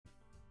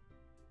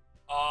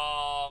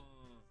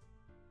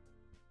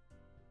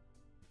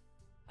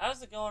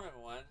how's it going,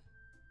 everyone?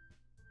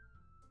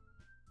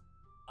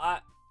 I,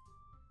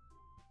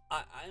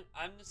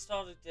 I'm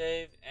Nostalgic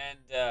Dave, and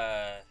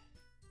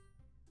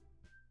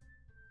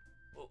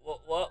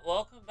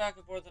welcome back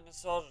aboard the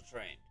Nostalgia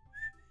Train.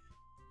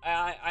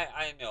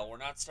 I know we're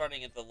not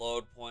starting at the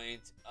load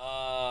point.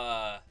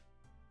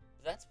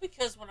 That's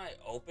because when I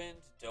opened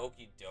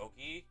Doki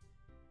Doki,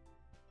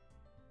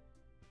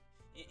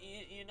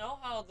 you know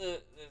how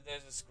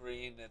there's a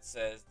screen that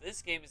says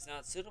this game is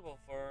not suitable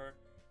for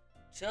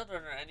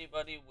children or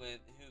anybody who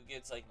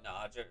gets like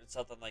nausea or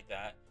something like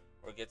that,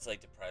 or gets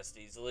like depressed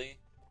easily.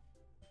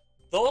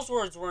 Those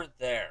words weren't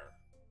there.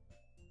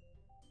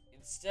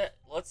 Instead,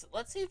 let's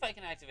see if I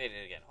can activate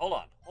it again. Hold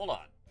on.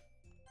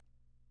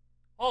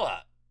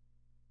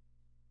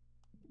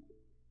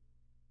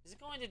 Is it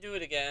going to do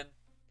it again?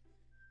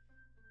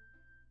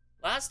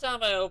 Last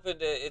time I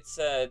opened it, it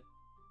said,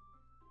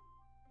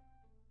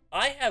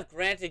 I have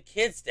granted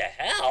kids to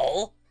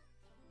hell?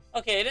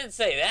 Okay, it didn't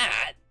say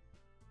that.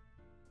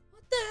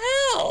 What the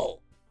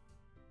hell?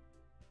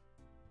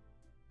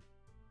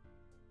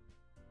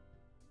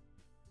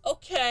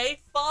 Okay,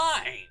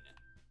 fine.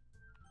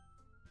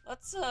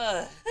 Let's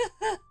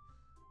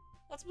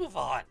let's move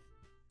on.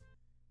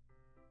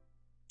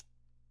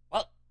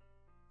 Well,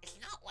 it's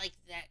not like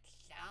that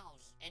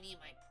solves any of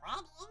my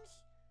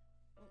problems.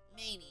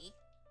 Maybe.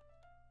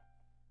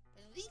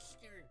 But at least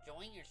you're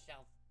enjoying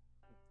yourself.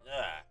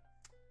 Yeah.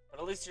 But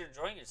at least you're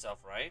enjoying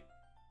yourself, right?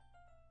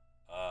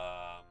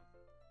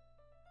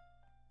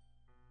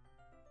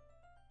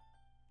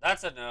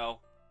 That's a no.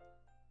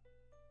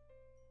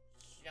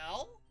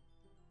 So?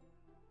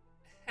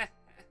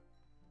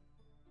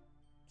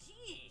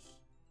 Jeez,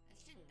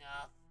 that's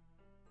enough.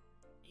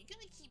 Are you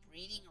gonna keep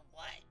reading or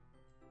what?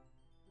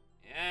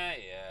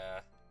 Yeah.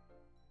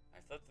 I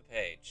flipped the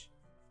page.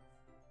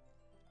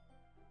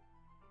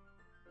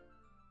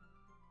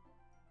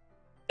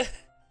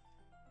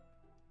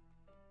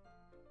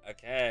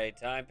 Okay,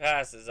 time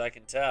passes, I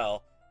can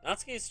tell.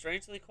 Natsuki is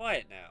strangely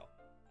quiet now.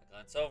 I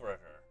glance over at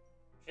her.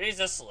 She's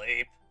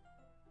asleep.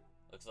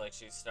 Looks like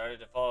she's started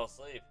to fall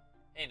asleep.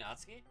 Hey,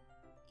 Natsuki?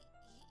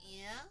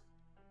 Yeah?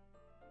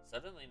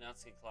 Suddenly,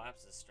 Natsuki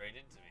collapses straight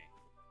into me.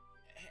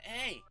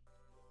 Hey!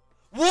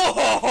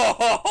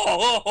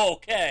 Whoa!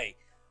 Okay!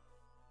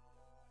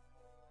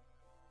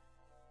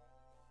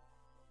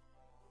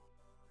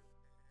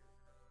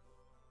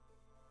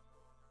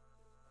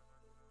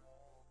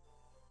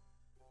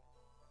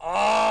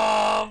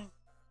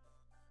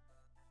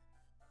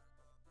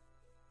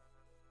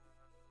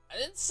 I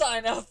didn't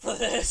sign up for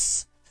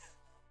this.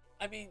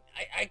 I mean,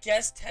 I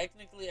guess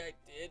technically I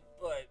did,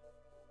 but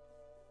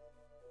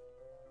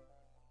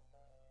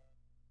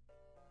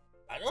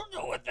I don't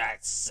know what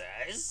that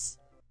says.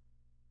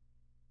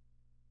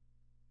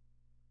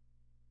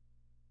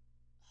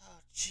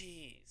 Oh,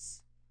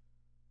 jeez.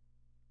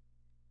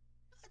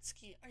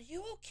 Natsuki, are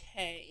you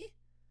okay?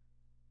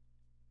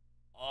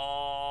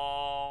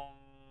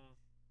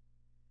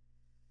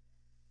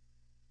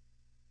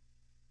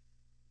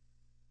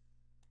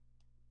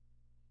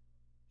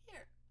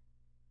 Here.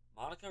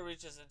 Monica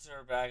reaches into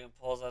her bag and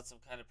pulls out some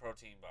kind of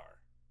protein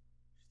bar.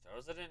 She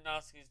throws it in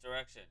Natsuki's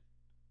direction.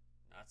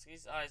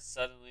 Natsuki's eyes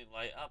suddenly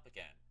light up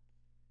again.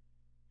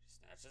 She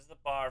snatches the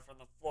bar from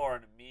the floor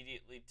and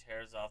immediately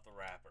tears off the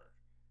wrapper.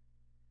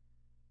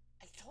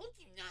 I told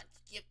you not to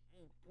give...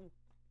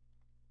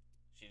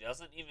 She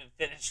doesn't even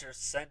finish her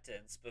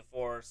sentence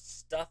before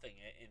stuffing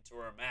it into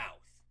her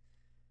mouth.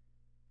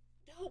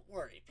 Don't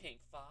worry, Pink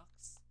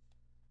Fox.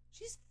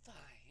 She's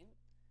fine.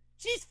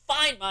 She's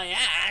fine, my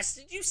ass!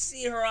 Did you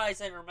see her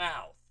eyes and her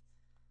mouth?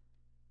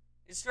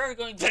 It started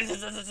going...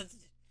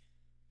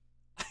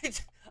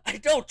 I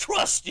don't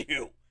trust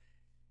you!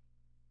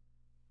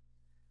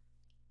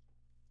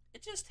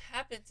 It just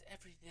happens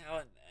every now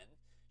and then.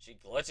 She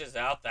glitches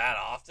out that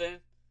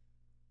often.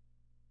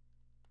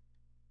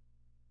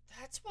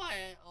 That's why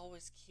I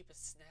always keep a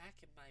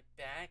snack in my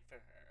bag for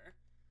her.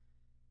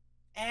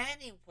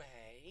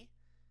 Anyway,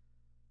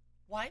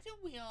 why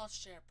don't we all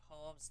share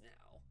poems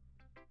now?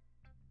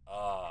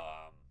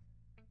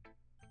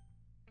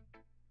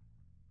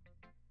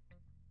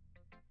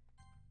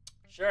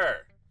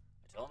 Sure.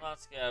 I told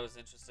Natsuki I was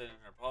interested in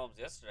her poems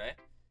yesterday.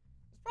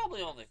 It's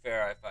probably only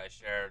fair if I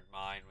shared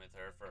mine with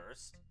her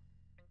first.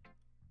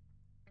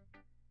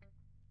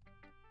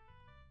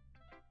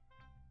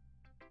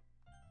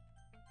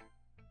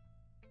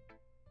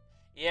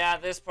 Yeah,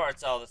 this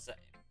part's all the same.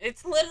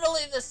 It's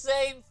literally the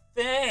same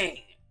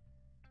thing!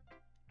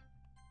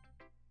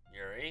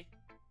 Yuri?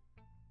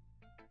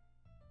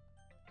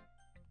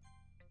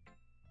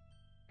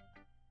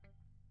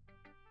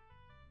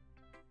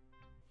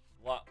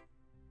 What?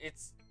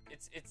 It's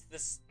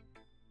this...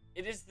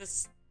 It is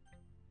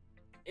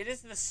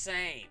the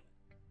same.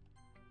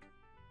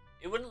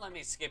 It wouldn't let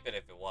me skip it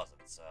if it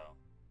wasn't, so...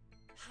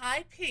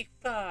 Hi, Pink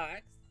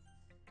Fox!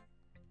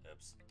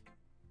 Oops.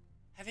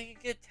 Having a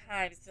good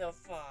time so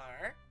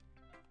far?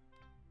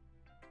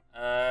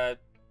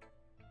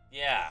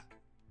 Yeah.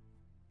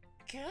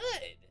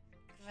 Good.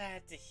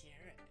 Glad to hear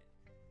it.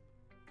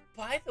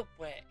 By the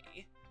way,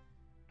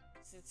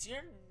 since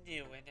you're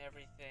new and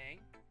everything,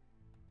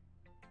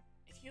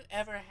 if you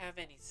ever have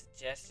any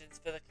suggestions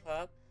for the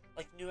club,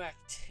 like new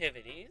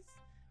activities,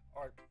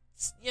 or,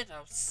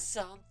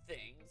 some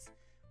things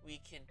we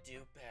can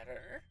do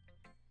better,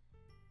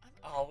 I'm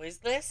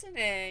always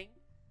listening.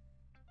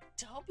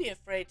 Don't be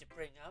afraid to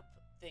bring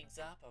things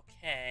up,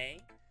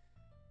 okay?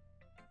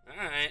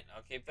 Alright,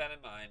 I'll keep that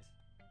in mind.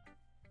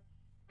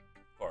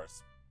 Of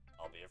course,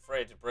 I'll be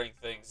afraid to bring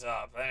things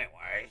up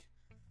anyway.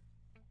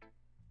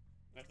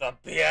 With the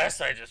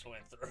BS I just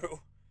went through.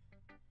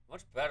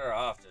 Much better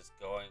off just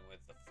going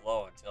with the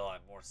flow until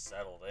I'm more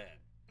settled in.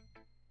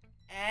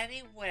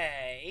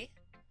 Anyway,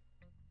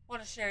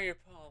 want to share your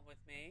poem with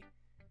me?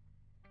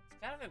 It's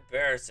kind of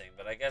embarrassing,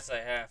 but I guess I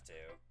have to.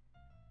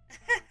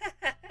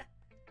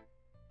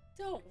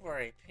 Don't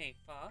worry, Pink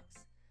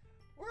Fox.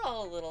 We're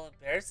all a little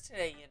embarrassed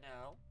today, you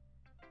know.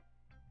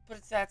 But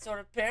it's that sort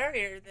of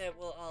barrier that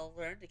we'll all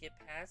learn to get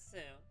past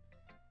soon.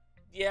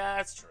 Yeah,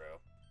 that's true.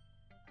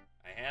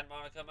 I hand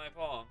Monica my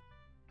poem.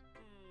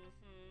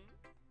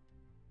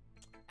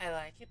 I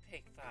like it,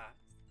 Pink Fox.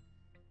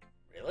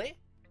 Really?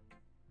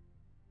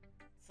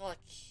 It's a lot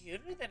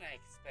cuter than I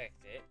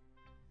expected.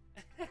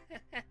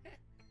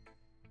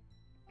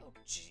 Oh,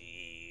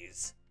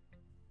 jeez.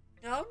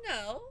 No.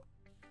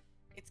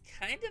 It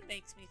kind of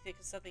makes me think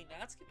of something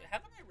not skipping.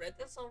 Haven't I read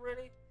this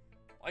already?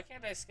 Why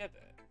can't I skip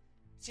it?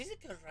 She's a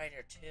good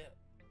writer, too.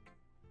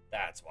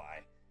 That's why.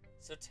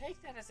 So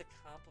take that as a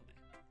compliment.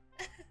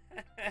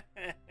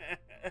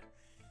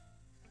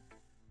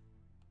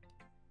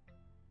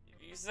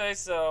 If you say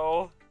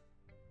so.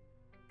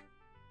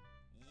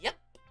 Yep.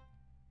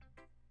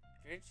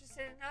 If you're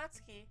interested in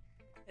Natsuki,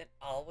 then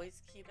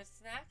always keep a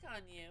snack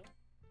on you.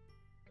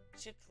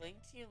 She'll cling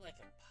to you like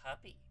a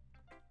puppy.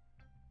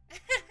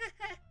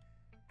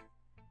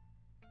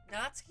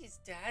 Natsuki's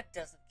dad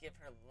doesn't give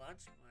her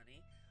lunch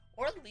money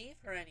or leave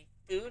her any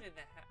food in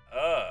the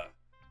house.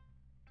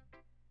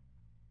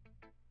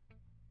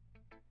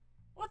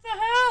 What the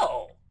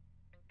hell?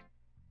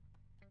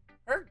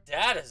 Her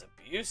dad is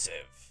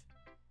abusive.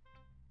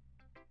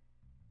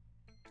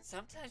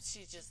 Sometimes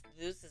she just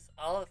loses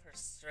all of her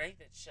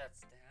strength and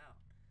shuts down.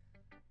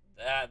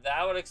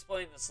 That would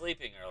explain the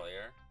sleeping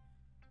earlier.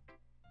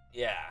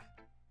 Yeah.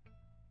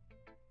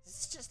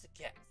 This is just a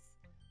guess.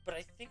 But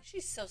I think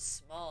she's so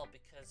small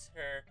because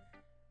her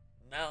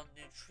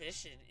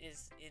malnutrition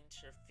is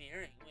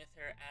interfering with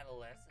her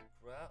adolescent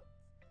growth.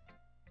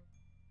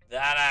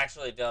 That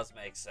actually does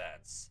make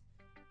sense.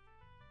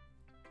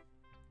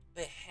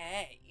 But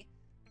hey,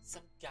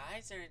 some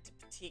guys are into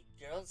petite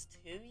girls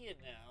too, you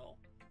know.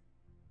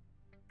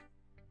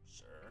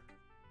 Sure.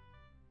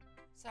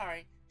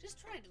 Sorry, just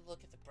trying to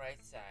look at the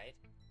bright side.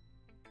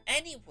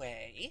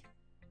 Anyway,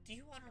 do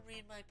you want to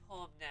read my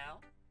poem now?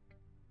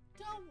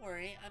 Don't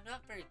worry, I'm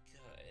not very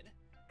good.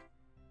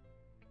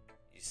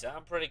 You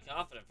sound pretty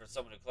confident for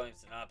someone who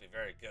claims to not be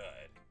very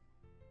good.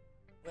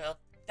 Well,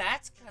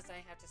 that's because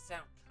I have to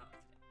sound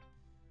confident.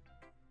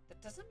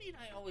 That doesn't mean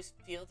I always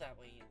feel that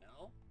way, you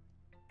know?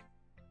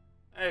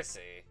 I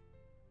see.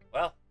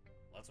 Well,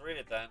 let's read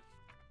it then.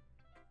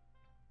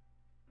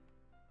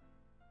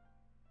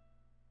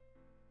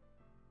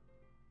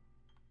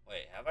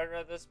 Wait, have I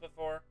read this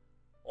before?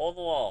 Hole in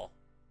the wall.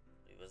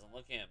 He wasn't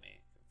looking at me.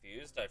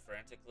 Confused, I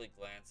frantically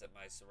glance at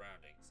my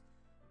surroundings,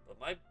 but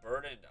my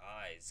burdened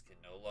eyes can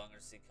no longer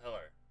see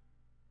color.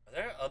 Are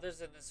there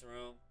others in this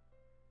room?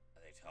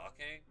 Are they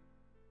talking?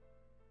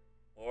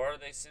 Or are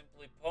they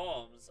simply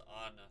poems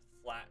on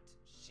flat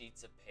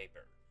sheets of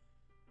paper?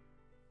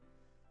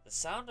 The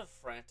sound of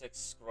frantic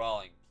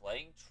scrawling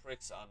playing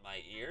tricks on my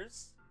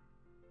ears?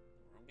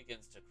 The room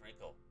begins to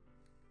crinkle.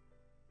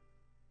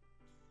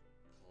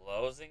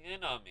 Closing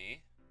in on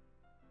me,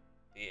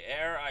 the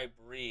air I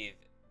breathe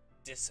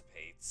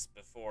dissipates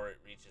before it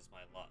reaches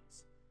my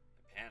lungs.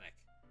 I panic.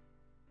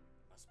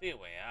 There must be a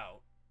way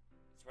out.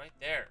 It's right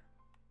there.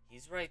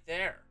 He's right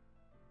there.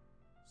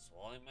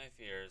 Swallowing my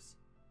fears,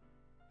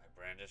 I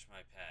brandish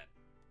my pen.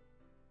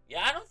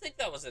 Yeah, I don't think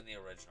that was in the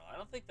original. I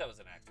don't think that was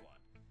in Act 1.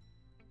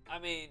 I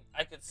mean,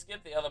 I could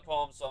skip the other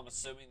poems, so I'm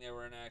assuming they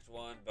were in Act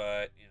 1,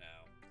 but, you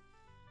know.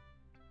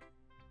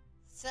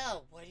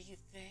 So, what do you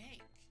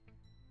think?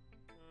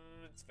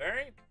 It's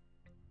very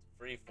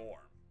free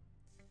form,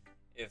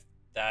 if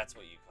that's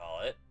what you call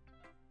it.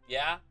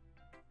 Yeah?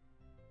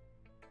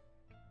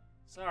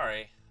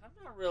 Sorry, I'm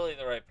not really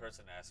the right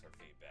person to ask for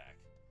feedback.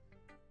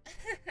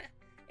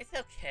 It's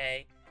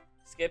okay.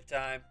 Skip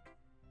time.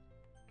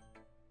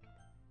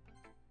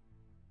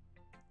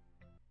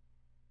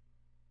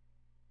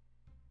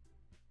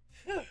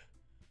 Phew.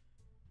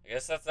 I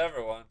guess that's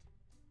everyone.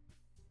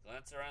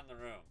 Glance around the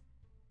room.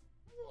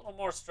 It's a little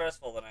more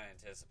stressful than I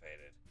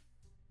anticipated.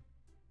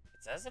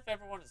 It's as if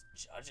everyone is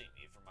judging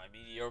me for my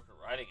mediocre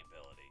writing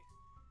ability.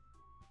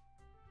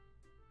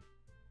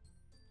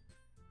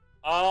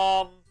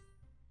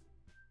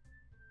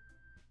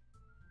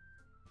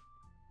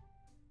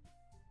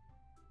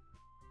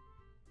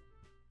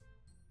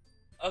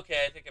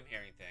 Okay, I think I'm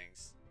hearing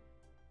things.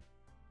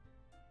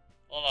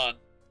 Hold on.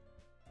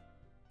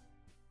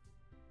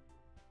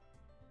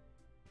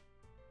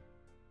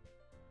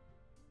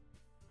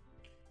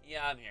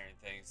 I'm hearing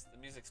things. The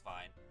music's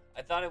fine.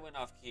 I thought it went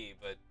off key,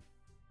 but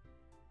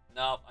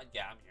no,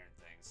 yeah, I'm hearing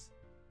things.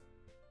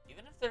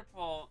 Even if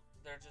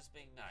they're just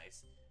being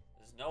nice,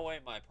 there's no way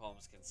my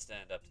poems can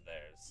stand up to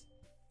theirs.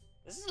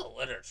 This is a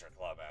literature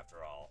club,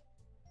 after all.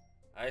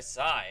 I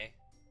sigh.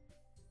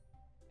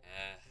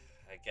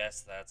 I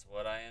guess that's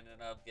what I ended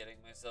up getting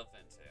myself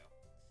into.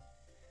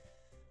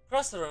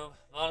 Across the room,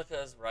 Monica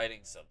is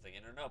writing something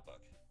in her notebook.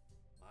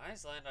 My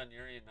eyes land on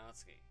Yuri and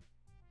Natsuki.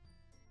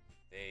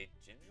 They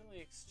gingerly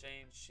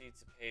exchange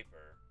sheets of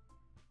paper,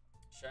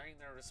 sharing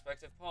their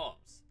respective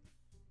poems.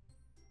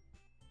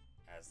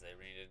 As they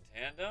read in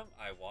tandem,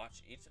 I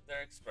watch each of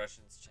their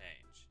expressions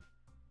change.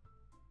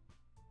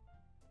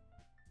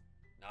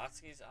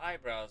 Natsuki's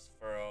eyebrows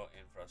furrow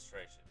in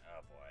frustration.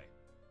 Oh boy.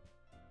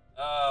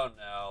 Oh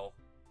no.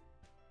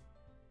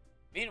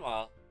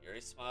 Meanwhile,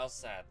 Yuri smiles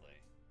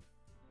sadly.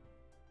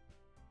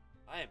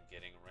 I am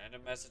getting a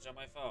random message on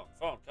my phone.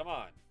 Phone, come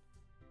on.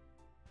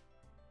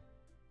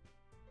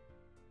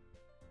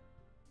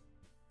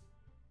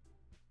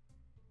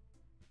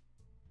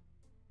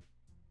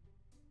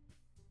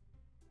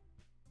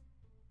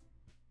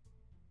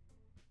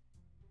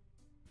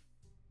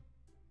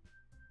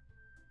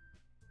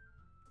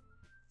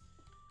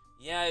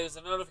 Yeah, it was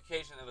a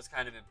notification that was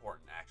kind of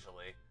important,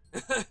 actually.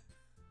 What's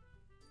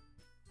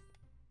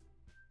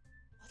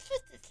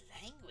with this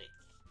language?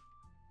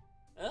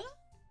 Huh?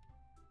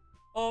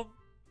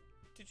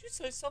 Did you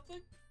say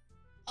something?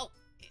 Oh,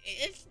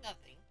 it's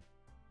nothing.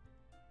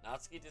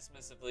 Natsuki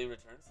dismissively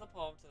returns the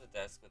poem to the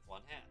desk with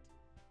one hand.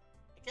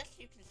 I guess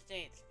you can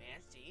say it's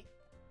fancy.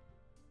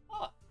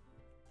 Ah,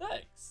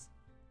 thanks.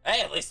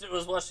 Hey, at least it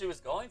was what she was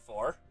going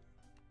for.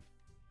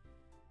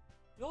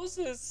 Yours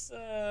is,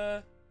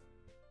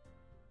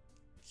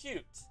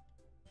 cute.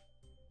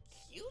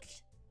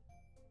 Cute?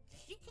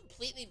 Did you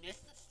completely miss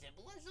the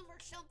symbolism or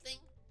something?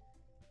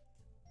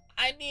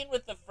 I mean,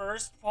 with the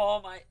first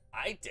poem,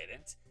 I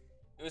didn't.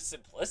 It was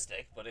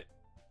simplistic, but it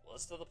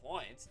was to the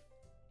point.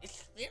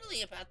 It's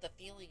clearly about the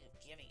feeling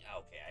of giving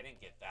up. Okay, I didn't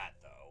get that,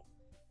 though.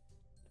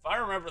 If I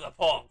remember the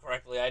poem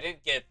correctly, I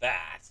didn't get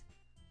that.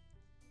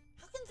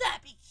 How can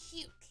that be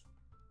cute?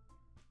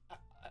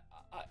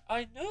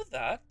 I know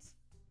that.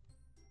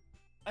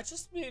 I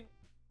just mean,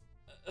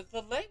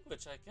 the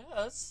language, I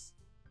guess.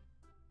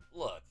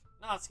 Look,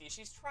 Natsuki,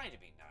 she's trying to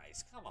be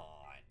nice. Come on.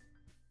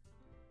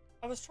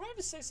 I was trying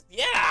to say something.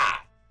 Yeah!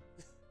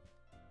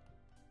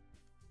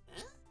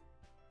 Huh?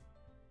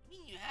 You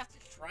mean you have to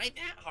try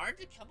that hard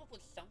to come up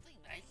with something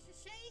nice to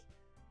say?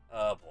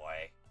 Oh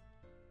boy.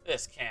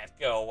 This can't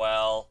go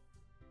well.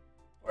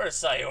 Where's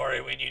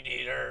Sayori when you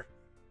need her?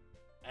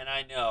 And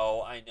I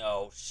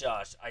know,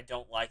 shush, I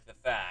don't like the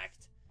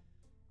fact.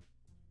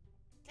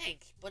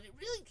 Thanks, but it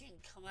really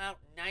didn't come out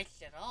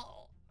nice at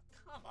all.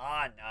 Come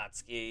on,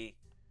 Natsuki.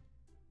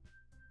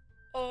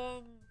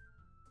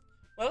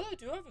 Well, I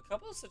do have a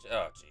couple of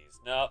oh, jeez.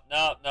 No. If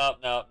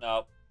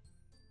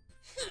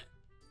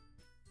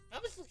I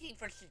was looking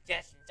for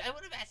suggestions, I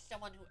would have asked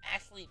someone who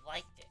actually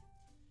liked it.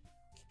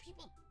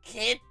 People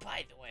did,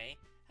 by the way.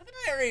 Haven't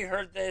I already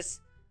heard this?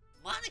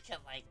 Monica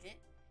liked it,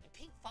 and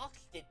Pink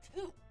Fox did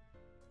too.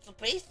 So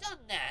based on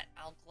that,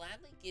 I'll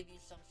gladly give you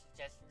some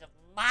suggestions of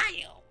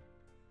my own.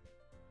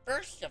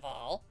 First of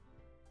all...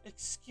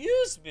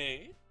 Excuse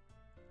me?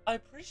 I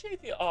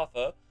appreciate the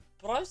offer,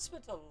 but I've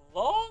spent a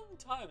long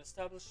time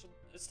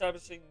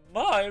establishing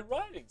my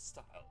writing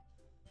style.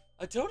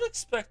 I don't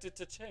expect it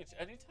to change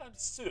anytime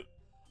soon,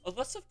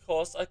 unless of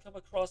course I come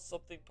across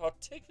something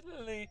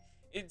particularly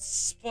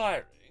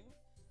inspiring.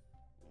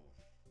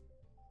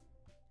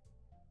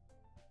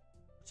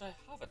 Which I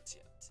haven't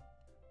yet.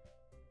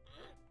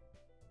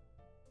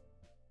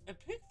 And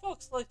Pink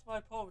Fox liked my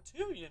poem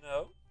too, you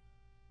know.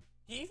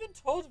 He even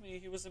told me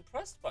he was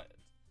impressed by it.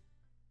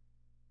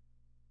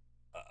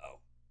 Uh-oh.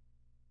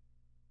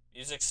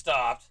 Music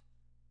stopped.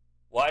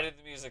 Why did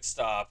the music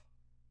stop?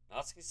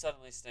 Natsuki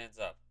suddenly stands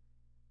up.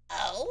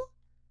 Oh?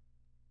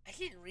 I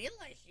didn't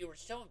realize you were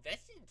so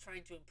invested in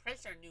trying to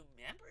impress our new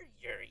member,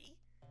 Yuri.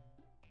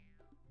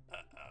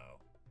 Uh-oh.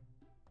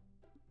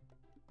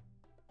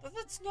 But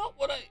that's not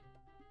what I...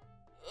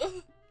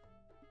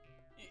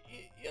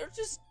 You're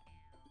just...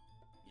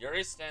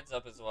 Yuri stands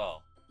up as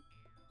well.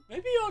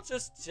 Maybe you're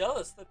just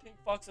jealous that Pink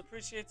Fox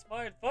appreciates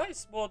my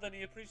advice more than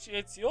he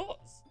appreciates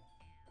yours.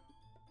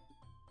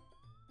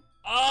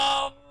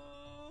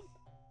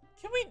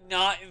 Can we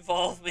not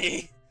involve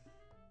me?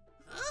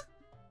 Huh?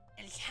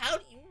 And how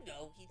do you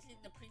know he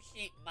didn't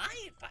appreciate my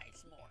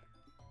advice more?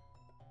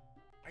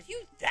 Are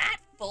you that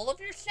full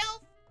of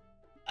yourself?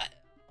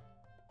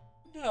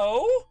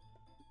 No.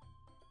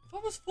 If I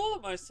was full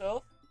of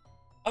myself,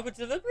 I would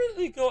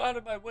deliberately go out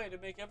of my way to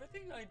make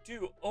everything I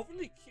do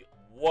overly cute.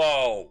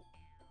 Whoa.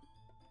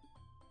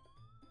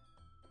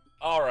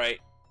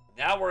 Alright,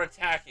 now we're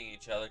attacking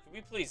each other. Can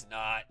we please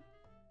not?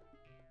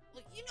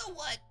 Look, you know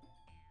what?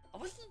 I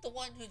wasn't the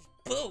one whose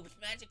boobs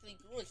magically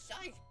grew a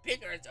size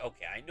bigger.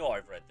 Okay, I know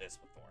I've read this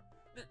before.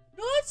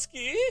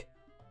 Natsuki?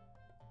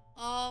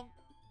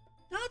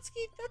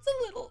 Natsuki, that's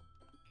a little...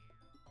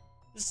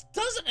 This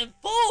doesn't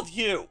involve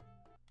you!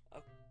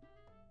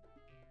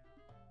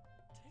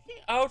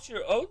 taking out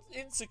your own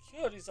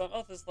insecurities on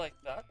others like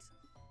that.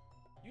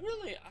 You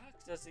really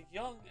act as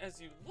young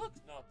as you look,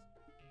 not...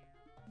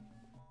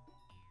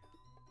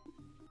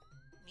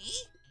 Me?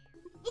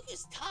 Look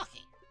who's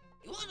talking.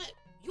 You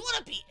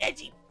wanna be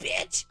edgy,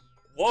 bitch?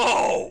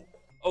 Whoa!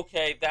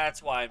 Okay,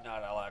 that's why I'm not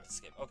allowed to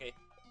skip. Okay,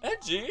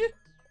 edgy?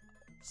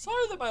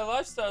 Sorry that my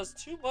lifestyle is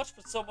too much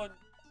for someone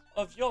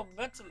of your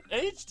mental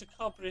age to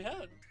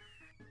comprehend.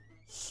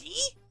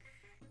 See?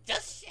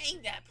 Just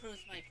saying that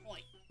proves my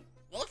point.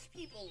 Most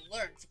people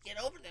learn to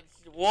get over them.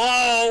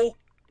 Whoa!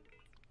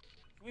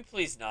 Can we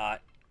please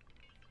not?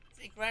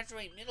 They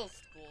graduate middle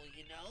school,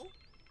 you know?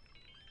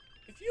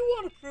 If you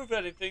want to prove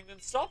anything,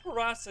 then stop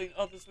harassing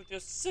others with your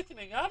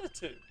sickening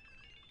attitude.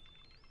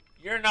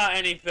 You're not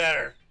any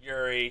better,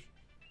 Yuri.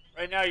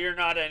 Right now, you're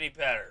not any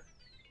better.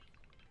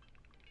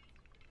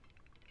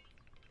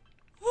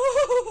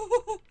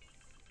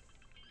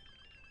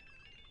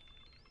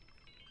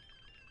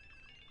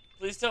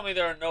 Please tell me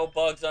there are no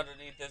bugs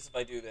underneath this if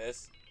I do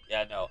this.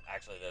 Yeah, no,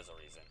 actually there's a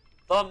reason.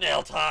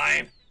 Thumbnail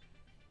time!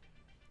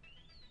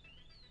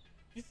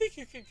 You think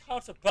you can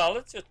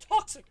counterbalance your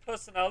toxic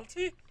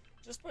personality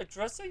just by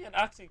dressing and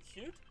acting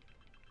cute?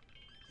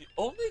 The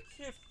only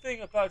cute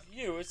thing about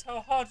you is how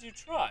hard you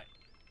try.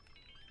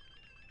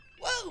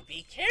 Whoa,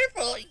 be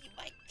careful! You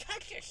might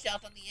cut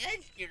yourself on the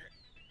edge here.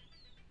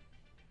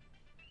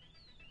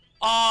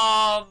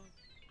 Oh,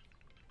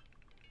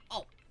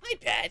 my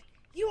bad.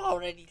 You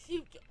already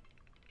knew.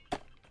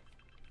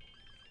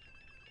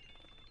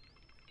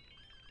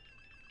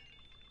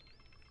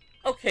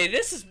 Okay,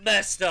 this is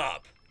messed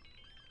up.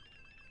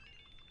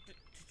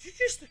 Did you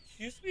just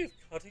accuse me of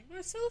cutting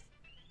myself?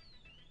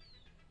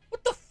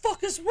 What the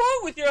fuck is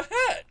wrong with your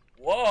head?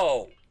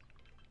 Whoa.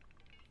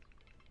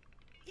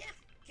 Yeah,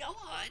 go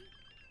on.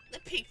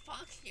 Let Pink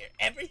Fox hear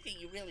everything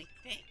you really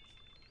think.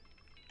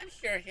 I'm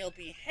sure he'll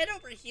be head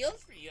over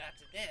heels for you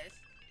after this.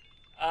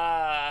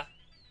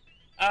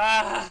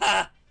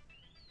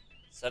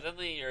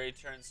 Suddenly, Yuri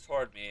turns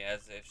toward me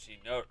as if she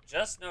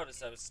just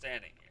noticed I was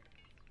standing here.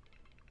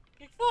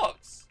 Pink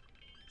Fox,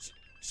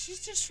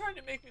 she's just trying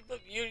to make me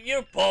look...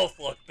 You both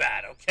look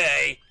bad,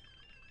 okay?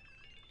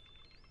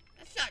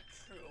 That's not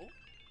true.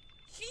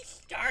 She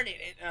started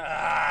it.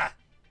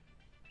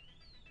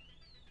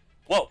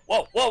 Whoa,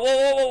 whoa, whoa, whoa,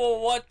 whoa, whoa, whoa,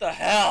 what the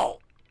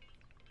hell?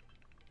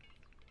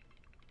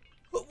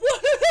 What?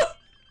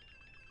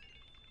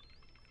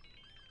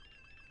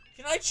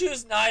 Can I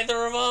choose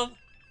neither of them?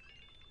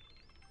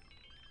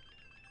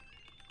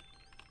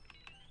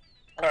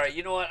 Alright,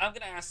 you know what? I'm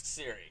gonna ask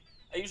Siri.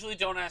 I usually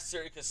don't ask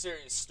Siri because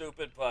Siri is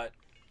stupid, but...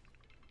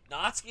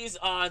 Natsuki's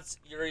odds,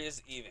 Yuri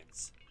is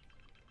evens.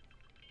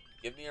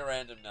 Give me a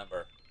random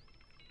number.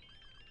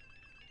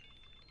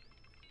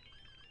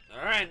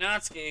 Alright,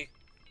 Natsuki.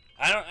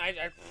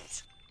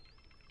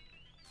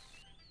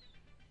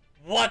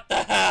 What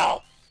the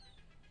hell?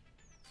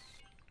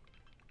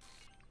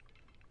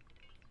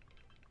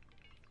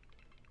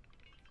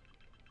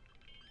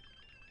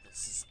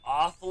 This is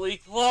awfully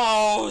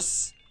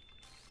close.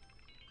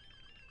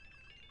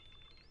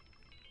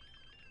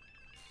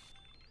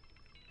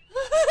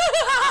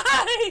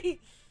 Hi!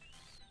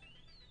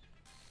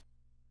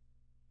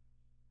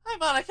 Hi,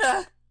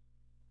 Monica.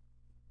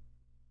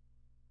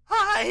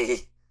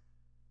 Hi.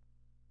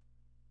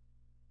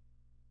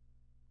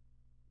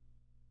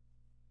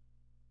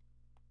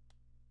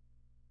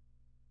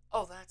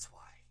 Oh, that's why.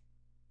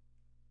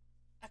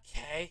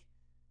 Okay.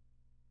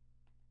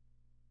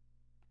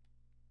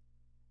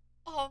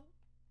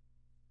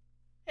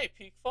 Hey,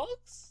 Pink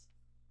Fox?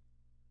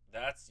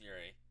 That's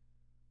Yuri.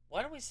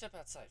 Why don't we step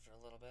outside for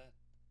a little bit?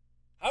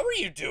 How are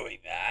you doing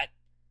that?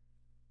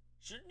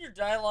 Shouldn't your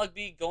dialogue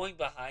be going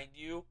behind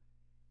you?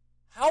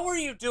 How are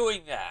you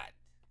doing that?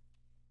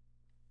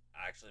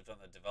 Actually, from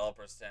the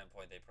developer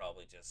standpoint, they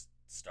probably just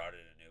started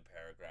a new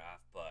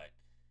paragraph, but...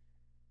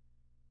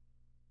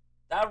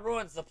 that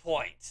ruins the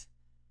point.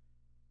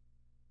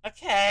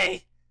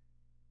 Okay.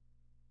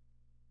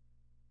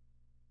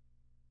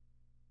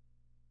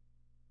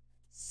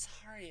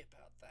 Sorry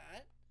about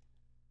that.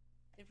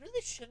 They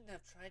really shouldn't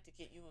have tried to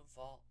get you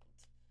involved.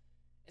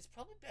 It's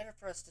probably better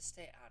for us to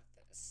stay out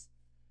of this.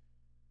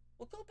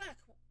 We'll go back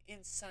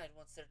inside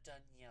once they're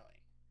done yelling.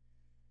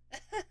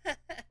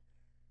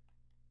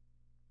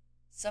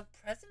 Some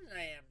president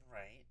I am,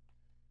 right?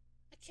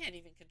 I can't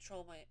even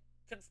control my...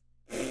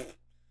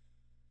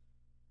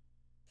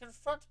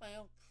 confront my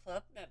own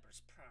club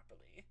members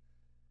properly.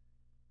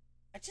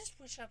 I just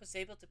wish I was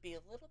able to be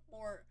a little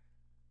more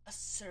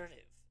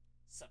assertive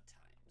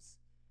sometimes.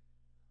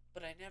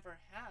 But I never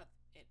have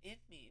it in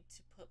me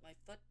to put my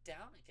foot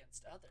down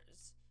against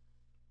others.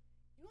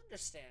 You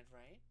understand,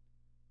 right?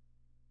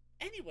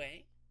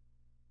 Anyway,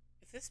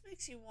 if this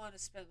makes you want to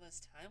spend less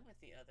time with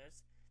the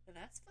others, then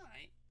that's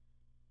fine.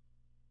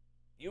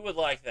 You would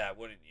like that,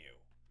 wouldn't you?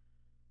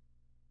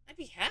 I'd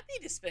be happy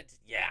to spend...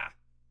 Yeah.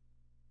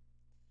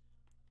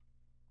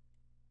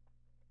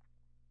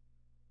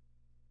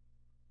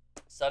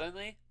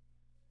 Suddenly,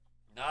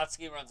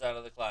 Natsuki runs out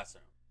of the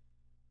classroom.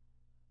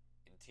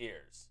 In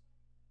tears.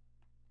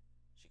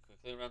 She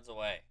quickly runs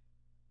away.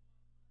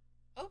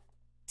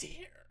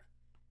 dear.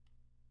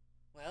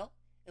 Well,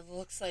 it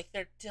looks like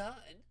they're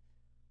done.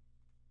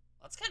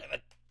 That's kind of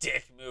a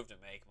dick move to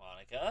make,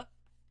 Monica.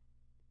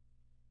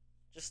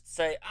 Just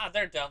say,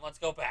 they're done, let's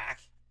go back.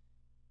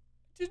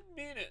 I didn't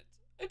mean it.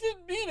 I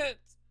didn't mean it.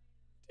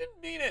 I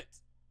didn't mean it.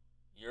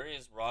 Yuri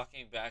is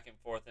rocking back and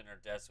forth in her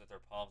desk with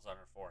her palms on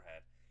her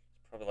forehead.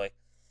 She's probably like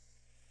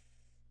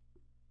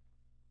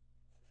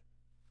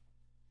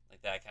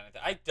that kind of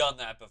thing. I've done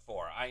that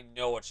before. I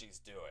know what she's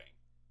doing.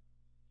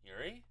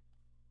 Yuri?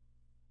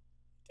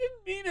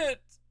 Didn't mean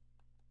it.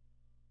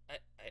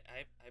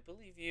 I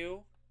believe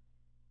you.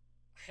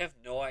 I have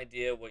no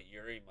idea what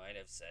Yuri might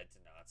have said to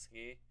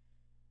Natsuki.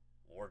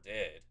 Or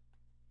did.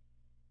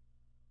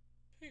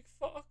 Pink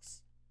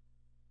Fox.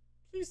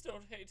 Please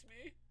don't hate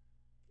me.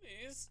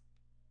 Please.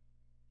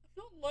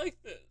 I'm not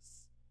like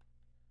this.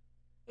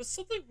 There's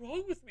something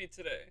wrong with me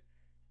today.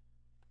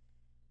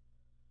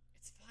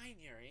 It's fine,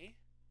 Yuri.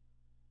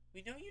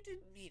 We know you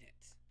didn't mean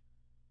it.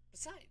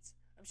 Besides,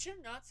 I'm sure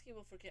Natsuki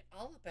will forget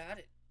all about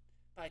it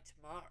by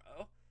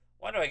tomorrow.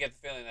 Why do I get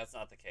the feeling that's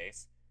not the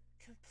case?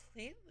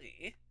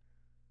 Completely.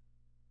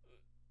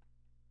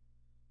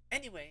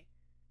 Anyway,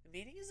 the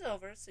meeting is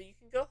over, so you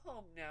can go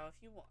home now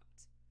if you want.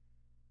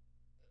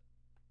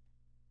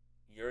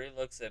 Yuri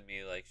looks at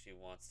me like she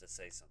wants to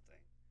say something.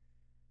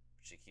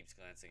 She keeps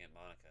glancing at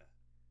Monica.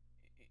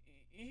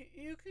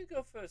 You can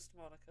go first,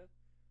 Monica.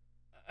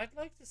 I'd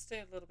like to stay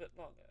a little bit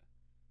longer.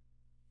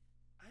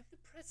 I'm the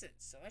president,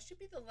 so I should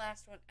be the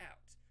last one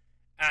out.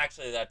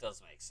 Actually, that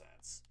does make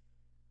sense.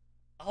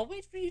 I'll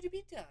wait for you to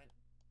be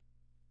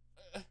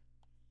done.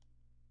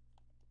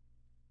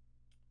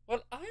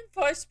 Well, I'm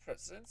vice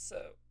president,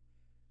 so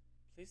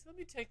please let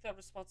me take that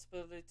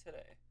responsibility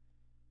today.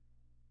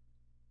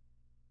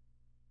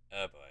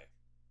 Oh boy.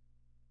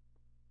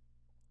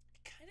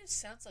 It kind of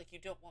sounds like you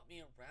don't want me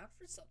around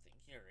for something,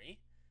 Yuri.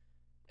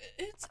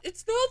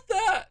 It's not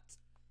that.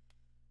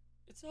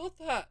 It's not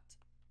that.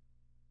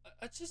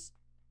 I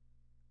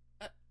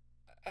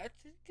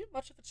didn't get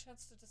much of a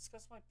chance to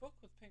discuss my book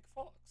with Pink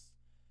Fox.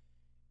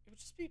 It would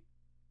just be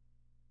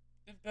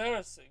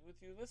embarrassing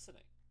with you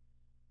listening.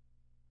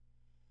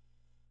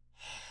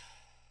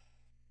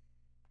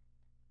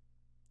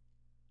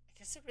 I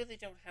guess I really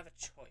don't have a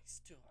choice,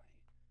 do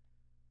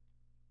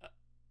I?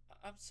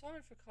 I'm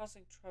sorry for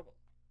causing trouble.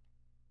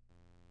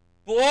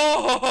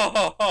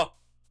 Whoa!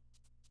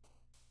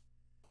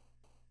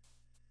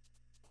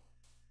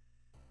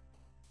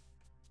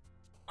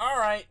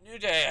 Alright, new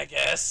day, I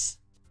guess.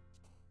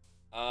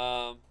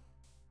 I'm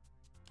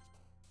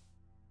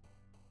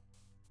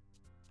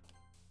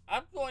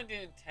going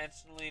to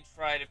intentionally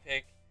try to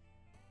pick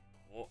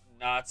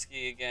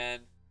Natsuki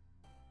again.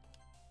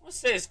 I'm going to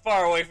stay as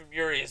far away from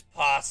Yuri as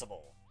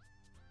possible.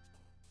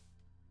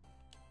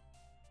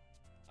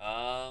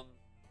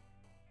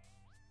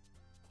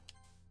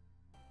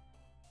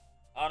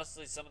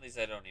 Honestly, some of these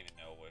I don't even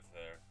know if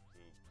they're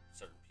who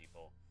certain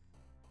people.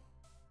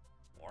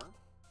 Warm?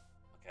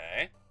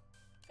 Okay.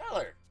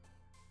 Color.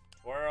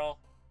 Twirl.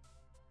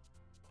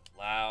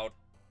 Loud.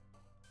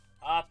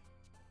 Hop.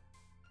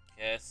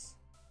 Kiss.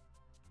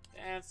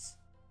 Dance.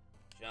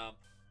 Jump.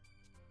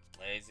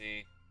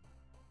 Lazy.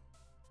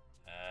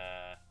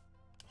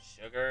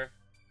 Sugar.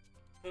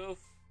 Poof.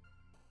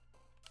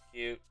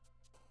 Cute.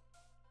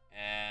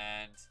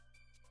 And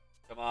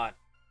come on.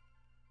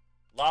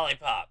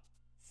 Lollipop.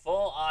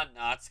 Full on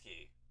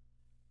Natsuki.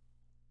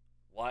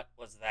 What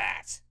was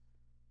that?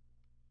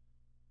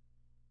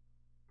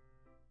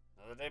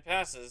 Another day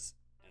passes,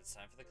 and it's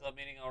time for the club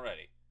meeting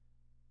already.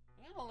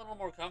 I'm getting a little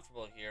more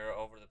comfortable here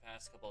over the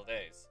past couple of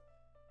days.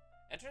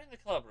 Entering the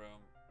club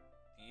room,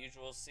 the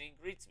usual scene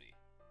greets me.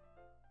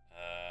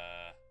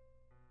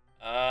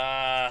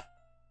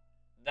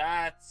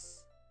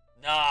 That's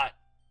not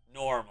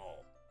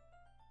normal.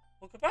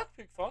 Welcome back,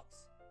 Pink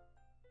Fox.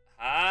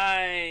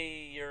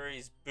 Hi,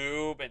 Yuri's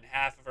boob and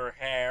half of her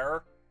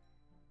hair.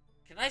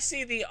 Can I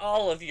see the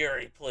all of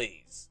Yuri,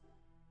 please?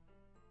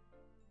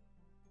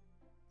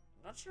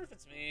 I'm not sure if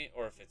it's me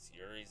or if it's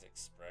Yuri's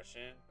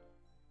expression,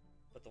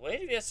 but the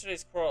weight of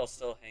yesterday's quarrel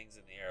still hangs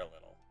in the air a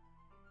little.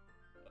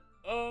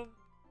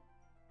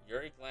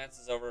 Yuri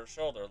glances over her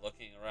shoulder,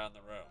 looking around the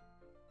room.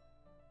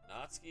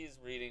 Natsuki is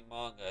reading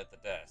manga at the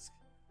desk.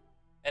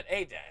 At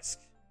a desk.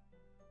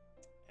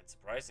 And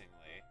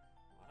surprisingly,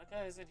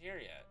 Monica isn't here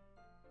yet.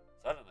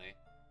 Suddenly,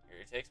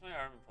 Yuri takes my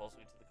arm and pulls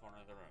me to the corner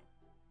of the room.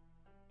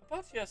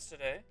 About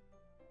yesterday,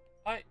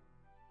 I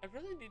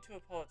really need to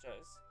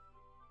apologize.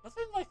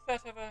 Nothing like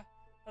that ever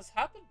has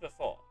happened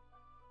before.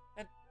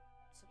 And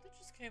something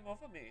just came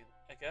over me,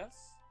 I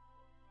guess.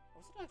 I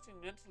wasn't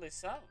acting mentally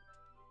sound.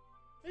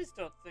 Please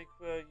don't think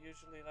we're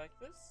usually like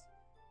this.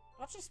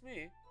 Not just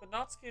me, but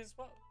Natsuki as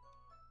well.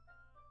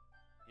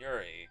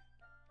 Yuri,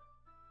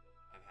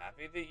 I'm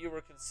happy that you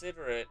were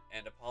considerate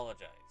and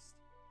apologized.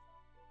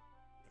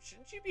 But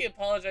shouldn't you be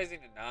apologizing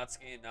to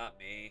Natsuki and not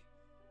me?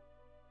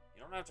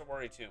 You don't have to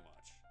worry too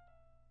much.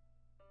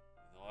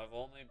 Even though I've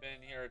only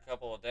been here a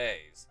couple of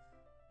days, I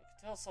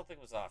could tell something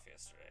was off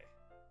yesterday.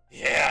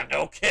 Yeah,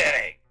 no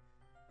kidding!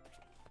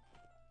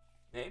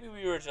 Maybe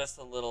we were just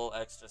a little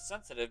extra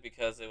sensitive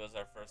because it was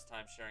our first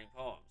time sharing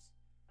poems.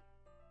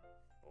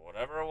 But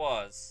whatever it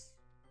was,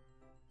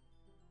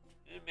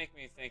 it didn't make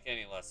me think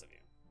any less of you.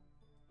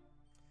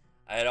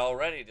 I had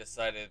already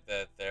decided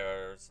that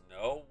there's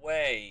no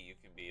way you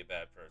can be a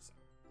bad person.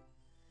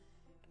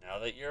 And now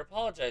that you're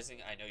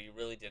apologizing, I know you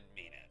really didn't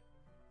mean it.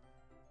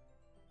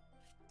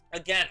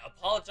 Again,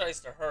 apologize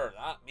to her,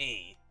 not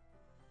me.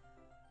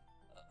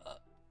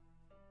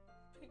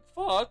 Pink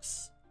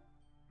Fox?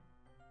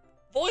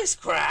 Voice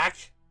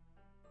crack?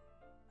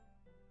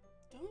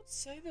 Don't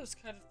say those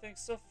kind of things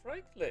so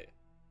frankly.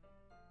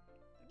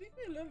 They make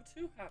me a little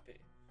too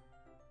happy.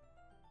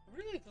 I'm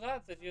really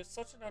glad that you're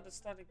such an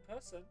understanding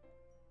person.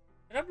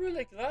 And I'm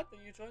really glad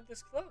that you joined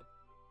this club.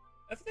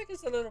 Everything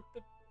is a little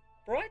bit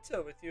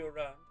brighter with you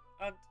around.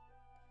 And,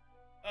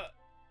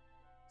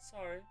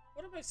 sorry,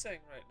 what am I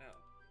saying right now?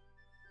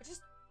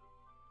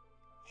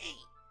 Hey,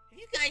 have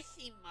you guys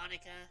seen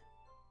Monica?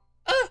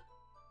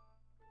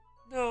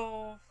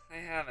 No, I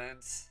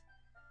haven't.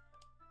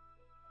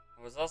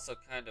 I was also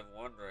kind of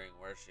wondering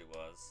where she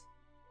was.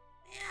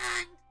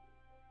 Man!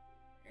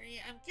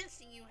 Yuri, I'm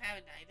guessing you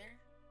haven't either.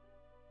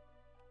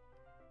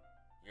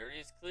 Yuri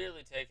is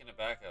clearly taken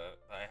aback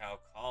by how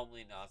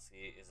calmly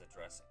Natsuki is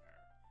addressing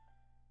her.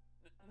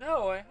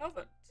 No, I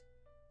haven't.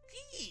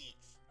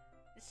 Jeez!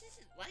 This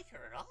isn't like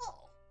her at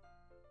all.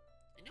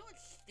 I know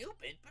it's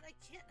stupid, but I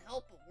can't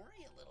help but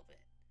worry a little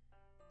bit.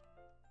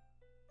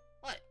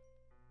 What?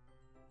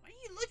 Why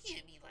are you looking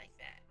at me like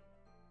that?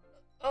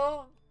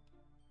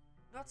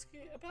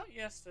 Natsuki, about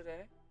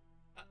yesterday,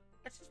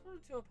 I just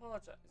wanted to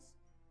apologize.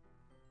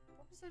 I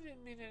promise I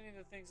didn't mean any of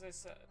the things I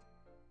said.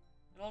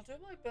 And I'll do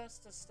my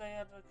best to stay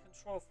under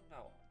control from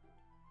now on.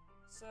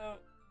 So...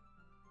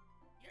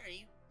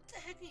 Yuri, what the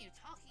heck are you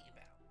talking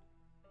about?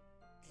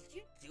 Did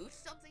you do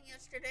something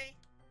yesterday?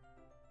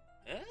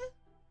 Eh?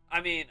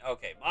 I mean,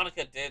 okay,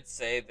 Monica did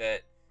say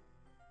that...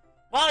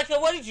 Monica,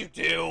 what did you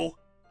do?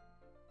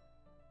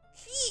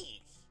 Jeez!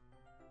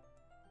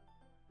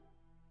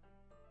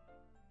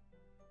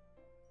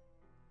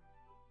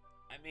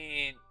 I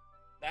mean,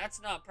 that's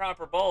not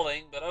proper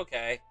bowling, but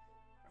okay.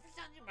 Whatever's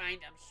on your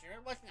mind, I'm sure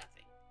it was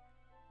nothing.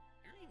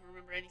 I don't even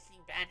remember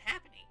anything bad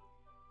happening.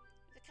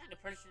 You're the kind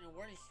of person who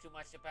worries too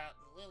much about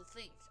the little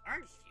things,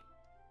 aren't you?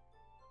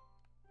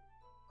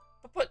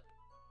 But...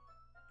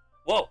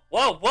 Whoa,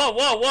 whoa, whoa,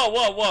 whoa, whoa,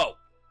 whoa, whoa!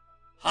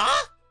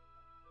 Huh?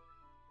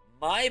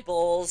 My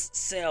Bowl's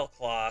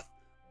sailcloth,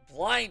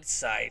 blind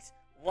sight,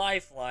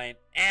 lifeline,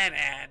 and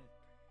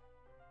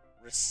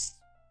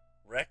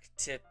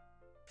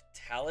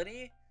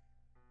rectipitality?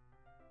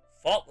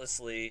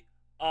 Faultlessly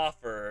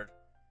offered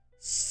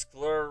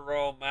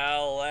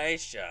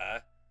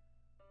scleromalacia.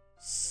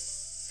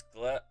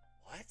 What?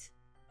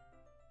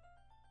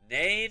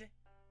 Nade?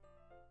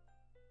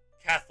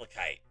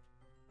 Catholicite.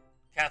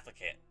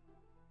 Catholicate.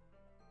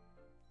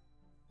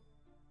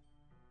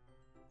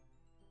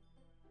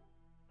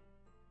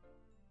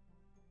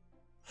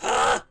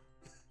 Huh?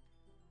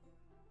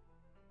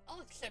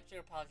 I'll accept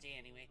your apology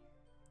anyway.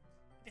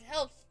 If it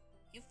helps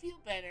you feel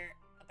better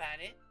about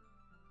it.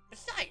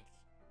 Besides,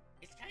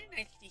 it's kind of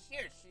nice to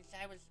hear since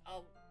I was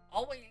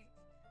always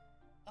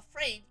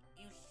afraid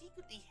you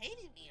secretly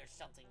hated me or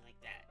something like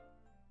that.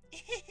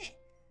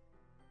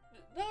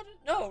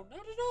 No, not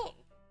at all.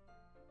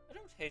 I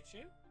don't hate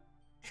you.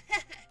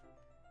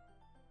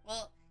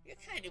 Well, you're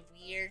kind of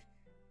weird,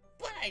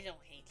 but I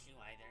don't hate you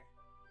either.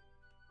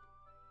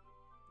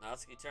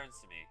 Natsuki turns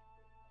to me.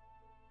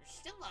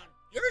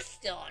 You're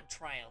still on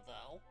trial,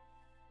 though.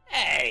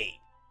 Hey!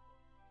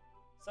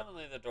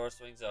 Suddenly the door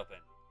swings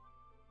open.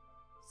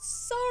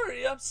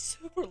 Sorry, I'm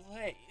super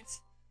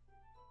late.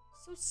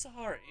 So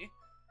sorry.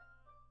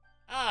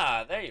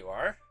 Ah, there you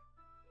are.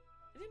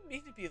 I didn't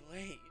mean to be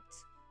late.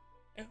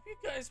 I hope you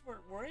guys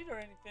weren't worried or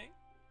anything.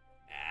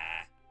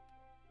 Nah.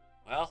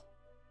 Well,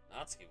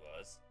 Natsuki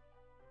was.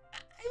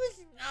 I was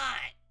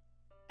not.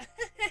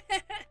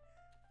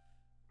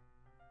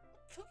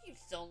 What took you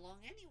so long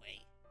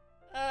anyway?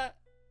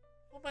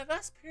 Well, my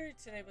last period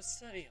today was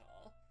study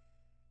hall.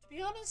 To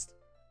be honest,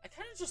 I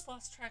kind of just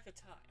lost track of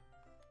time.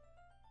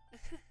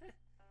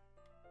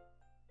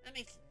 That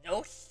makes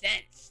no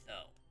sense,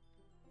 though.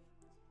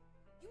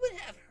 You would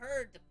have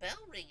heard the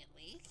bell ring at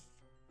least.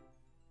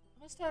 I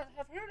must not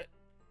have heard it,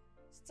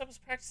 since I was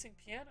practicing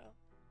piano.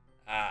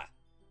 Ah.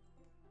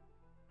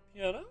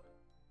 Piano?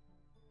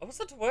 I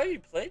wasn't aware you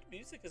played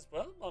music as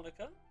well,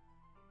 Monica.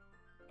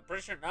 I'm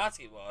pretty sure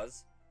Natsuki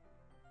was.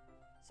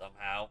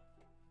 Somehow.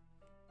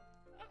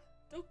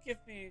 Don't give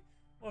me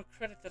more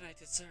credit than I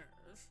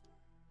deserve.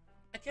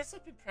 I guess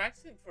I've been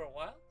practicing for a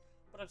while,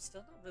 but I'm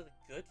still not really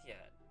good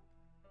yet.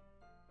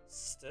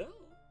 Still?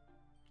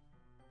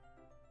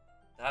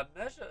 That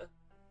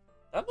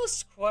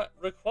must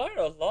require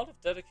a lot of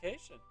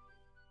dedication.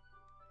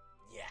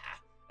 Yeah.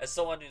 As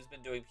someone who's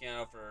been doing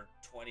piano for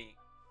 20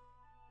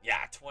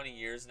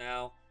 years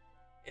now,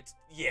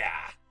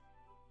 yeah.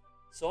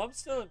 So I'm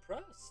still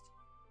impressed.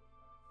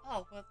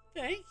 Oh, well,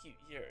 thank you,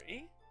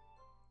 Yuri.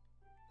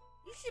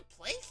 You should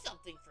play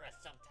something for us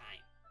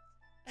sometime.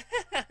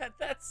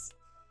 That's...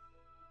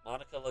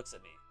 Monica looks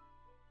at me.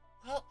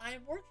 Well, I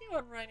am working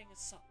on writing a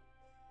song,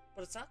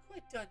 but it's not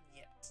quite done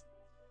yet.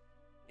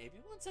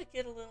 Maybe once I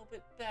get a little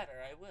bit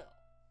better, I will.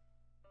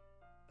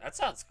 That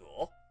sounds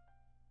cool.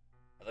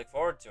 I look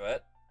forward to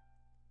it.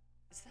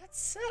 Is that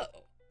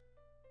so?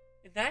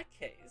 In that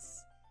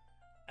case,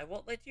 I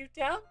won't let you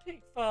down,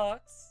 Pink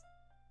Fox.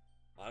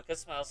 Monica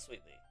smiles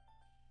sweetly.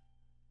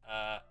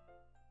 I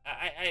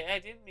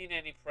didn't mean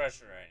any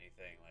pressure or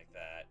anything like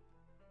that.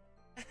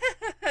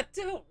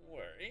 Don't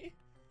worry.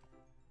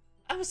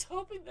 I was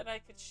hoping that I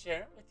could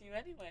share it with you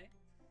anyway.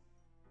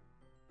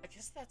 I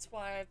guess that's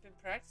why I've been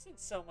practicing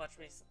so much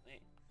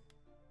recently.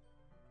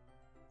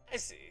 I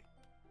see.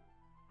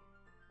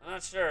 I'm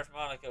not sure if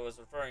Monica was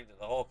referring to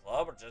the whole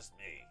club or just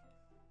me.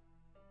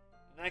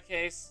 In that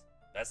case,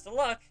 best of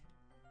luck.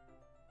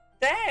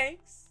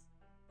 Thanks!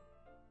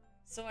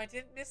 So I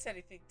didn't miss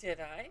anything, did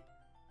I?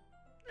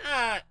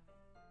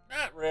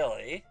 Not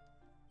really.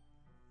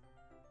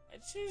 I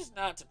choose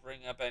not to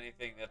bring up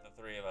anything that the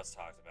three of us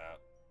talked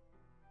about.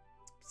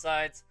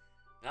 Besides,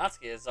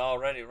 Natsuki has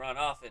already run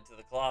off into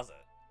the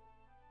closet.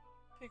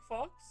 Pink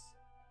Fox?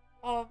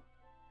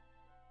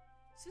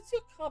 Since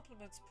your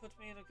compliments put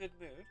me in a good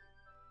mood,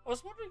 I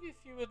was wondering if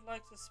you would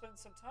like to spend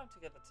some time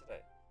together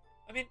today.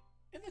 I mean,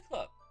 in the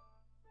club.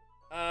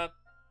 I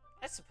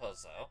suppose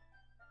so.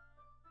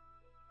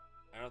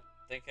 I don't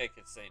think I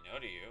could say no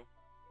to you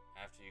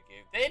after you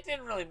gave... It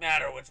didn't really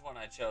matter which one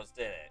I chose,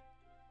 did it?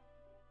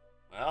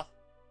 Well,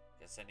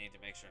 guess I need to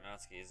make sure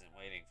Natsuki isn't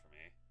waiting for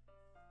me.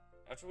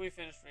 After we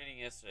finished reading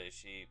yesterday,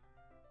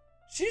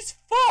 She's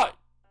fine!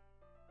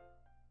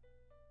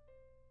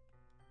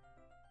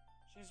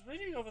 She's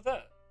reading over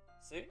there.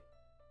 See?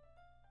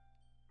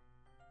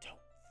 Don't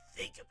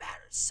think about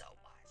her so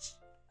much.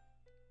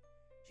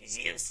 She's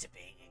used to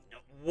being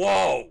ignored.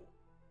 Whoa!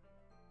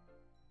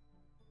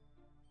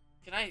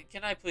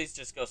 Can I please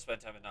just go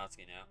spend time with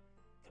Natsuki now?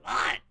 Come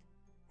on!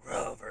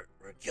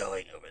 We're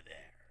going over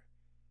there.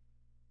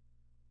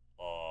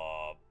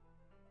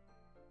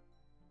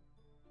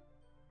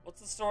 What's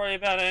the story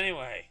about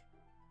anyway?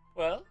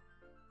 Well?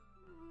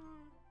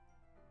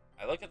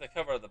 I look at the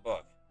cover of the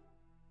book.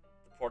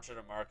 The portrait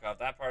of Markov,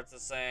 that part's the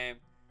same.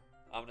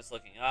 Ominous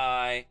looking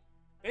eye.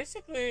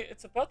 Basically,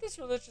 it's about this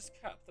religious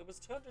camp that was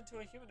turned into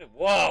a human...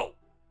 Whoa!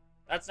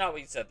 That's not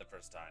what you said the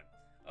first time.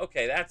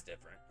 Okay, that's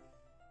different.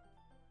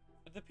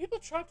 The people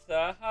trapped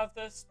there have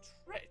this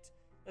trait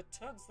that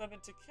turns them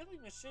into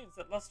killing machines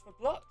that lust for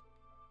blood.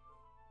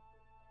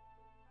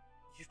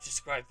 You've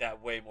described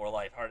that way more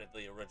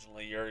lightheartedly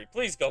originally, Yuri.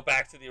 Please go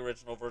back to the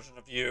original version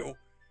of you.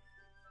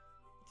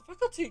 The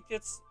faculty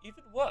gets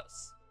even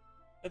worse,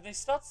 and they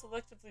start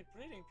selectively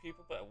breeding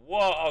people, but...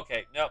 Whoa,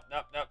 okay, no,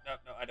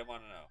 I don't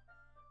want to know.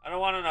 I don't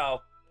want to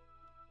know.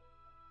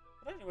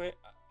 But anyway,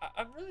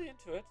 I'm really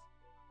into it.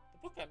 The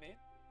book, I mean.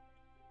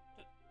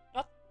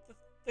 Not the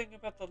thing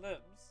about the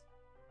limbs.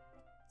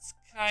 It's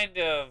kind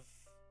of...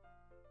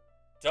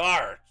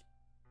 dark,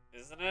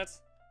 isn't it?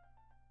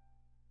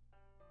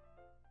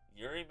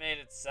 Yuri made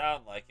it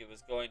sound like it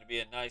was going to be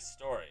a nice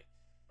story,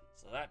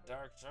 so that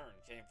dark turn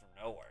came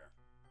from nowhere.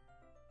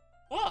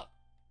 Ah!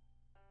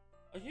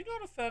 Are you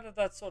not a fan of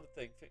that sort of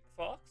thing, Pink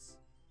Fox?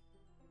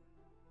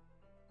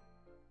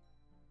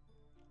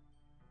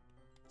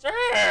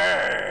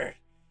 Sure!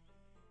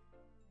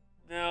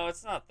 No,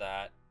 it's not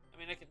that. I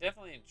mean, I can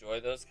definitely enjoy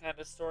those kind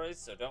of stories,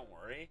 so don't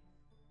worry.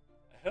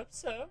 I hope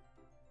so.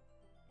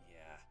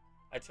 Yeah,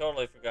 I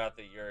totally forgot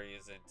that Yuri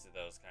is into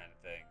those kind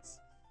of things.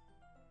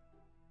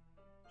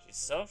 She's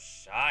so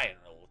shy and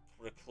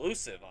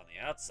reclusive on the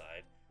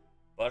outside,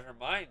 but her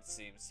mind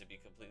seems to be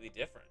completely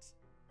different.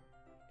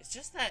 It's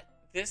just that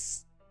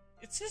this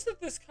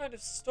kind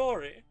of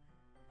story,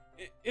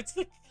 it's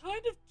the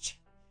kind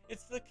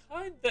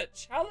that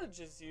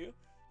challenges you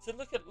to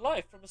look at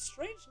life from a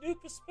strange new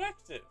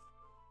perspective.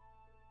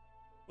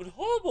 When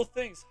horrible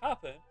things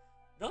happen,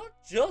 not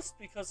just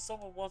because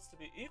someone wants to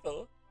be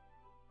evil,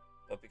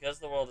 but because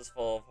the world is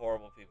full of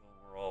horrible people and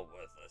we're all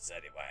worthless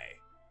anyway.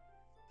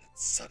 And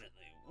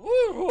suddenly,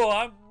 woo,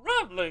 I'm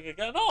rambling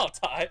again, aren't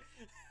I?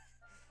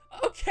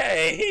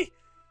 Okay,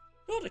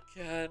 not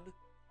again.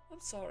 I'm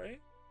sorry.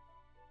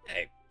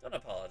 Hey, don't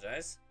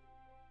apologize.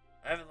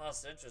 I haven't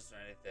lost interest or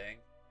anything.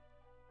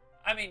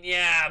 I mean,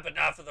 yeah, but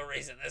not for the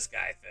reason this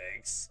guy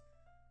thinks.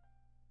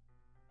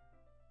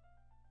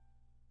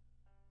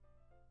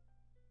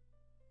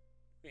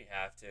 We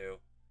have to.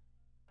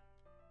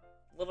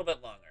 A little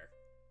bit longer.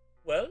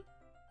 Well,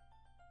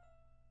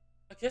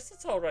 I guess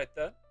it's alright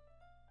then.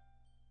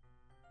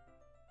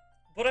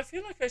 But I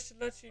feel like I should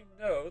let you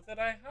know that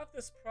I have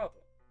this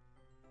problem.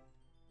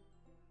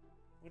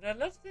 When I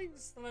let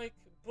things like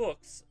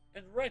books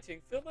and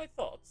writing fill my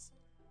thoughts...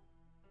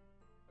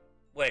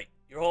 Wait,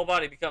 your whole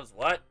body becomes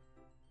what?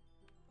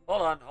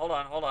 Hold on.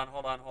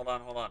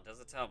 Does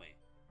it tell me?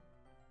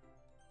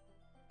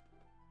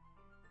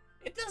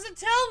 It doesn't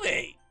tell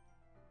me!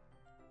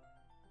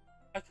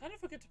 I kind of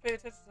forget to pay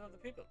attention to other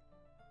people.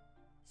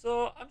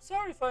 So I'm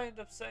sorry if I end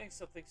up saying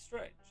something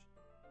strange.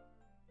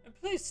 And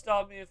please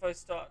stop me if I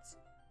start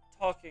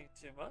talking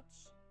too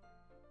much.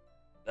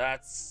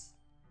 That's...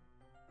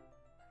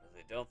 I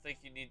really don't think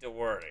you need to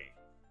worry.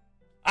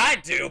 I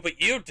do,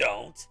 but you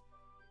don't!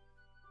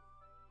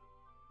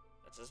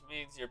 That just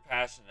means you're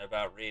passionate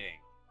about reading.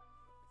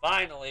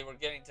 Finally, we're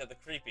getting to the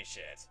creepy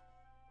shit.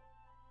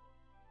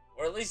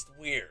 Or at least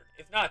weird.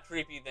 If not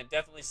creepy, then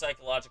definitely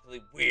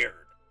psychologically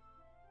weird.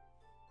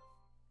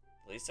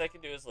 The least I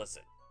can do is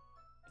listen.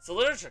 It's a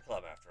literature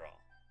club, after all.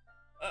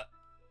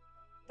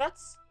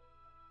 That's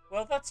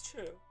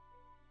true.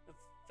 In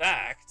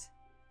fact,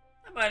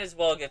 I might as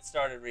well get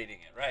started reading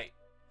it, right?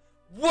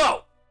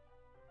 Whoa!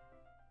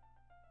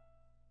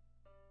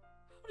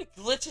 How many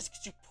glitches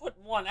could you put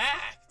in one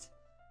act?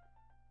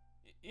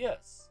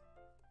 Yes.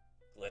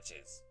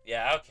 Glitches.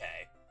 Yeah,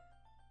 okay.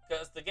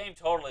 Because the game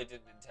totally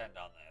didn't intend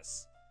on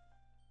this.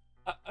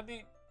 I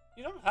mean,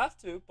 you don't have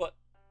to, but...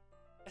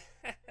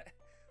 What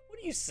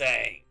are you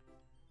saying?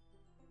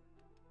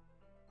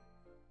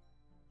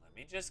 Let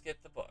me just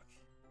get the book.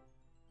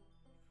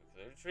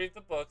 Quickly retrieve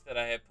the book that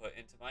I had put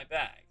into my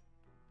bag.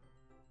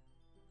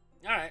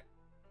 Alright.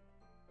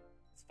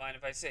 It's fine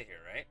if I sit here,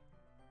 right?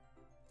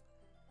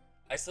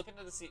 I slip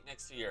into the seat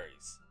next to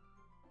Yuri's.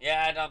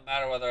 Yeah, it don't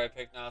matter whether I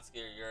pick Natsuki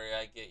or Yuri,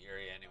 I get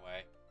Yuri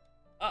anyway.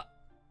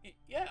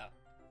 Yeah.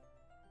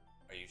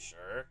 Are you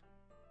sure?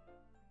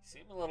 You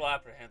seem a little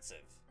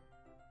apprehensive.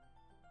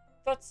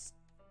 That's...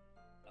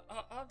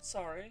 I'm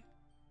sorry.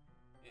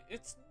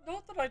 It's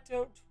not that I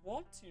don't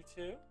want you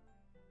to.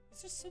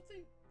 It's just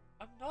something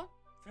I'm not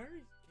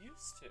very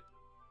used to.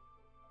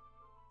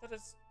 That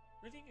is,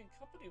 reading in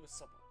company with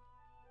someone.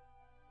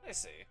 I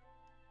see.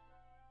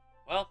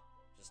 Well,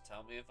 just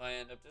tell me if I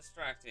end up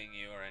distracting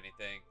you or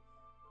anything.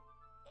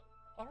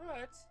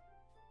 Alright.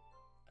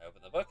 I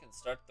open the book and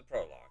start the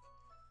prologue.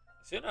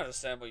 I soon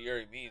understand what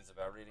Yuri means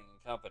about reading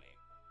in company.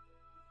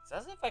 It's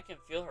as if I can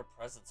feel her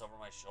presence over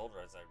my shoulder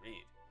as I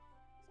read.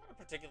 It's not a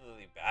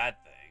particularly bad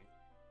thing.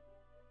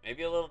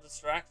 Maybe a little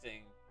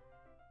distracting,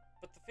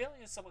 but the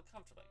feeling is somewhat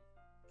comforting.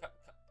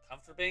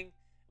 Comforting?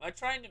 Am I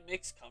trying to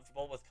mix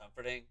comfortable with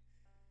comforting?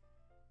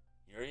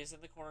 Yuri is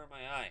in the corner of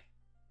my eye.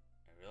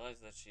 I realize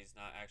that she's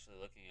not actually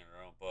looking at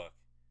her own book.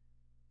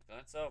 I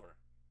glance over.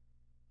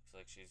 Looks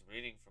like she's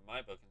reading from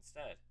my book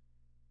instead.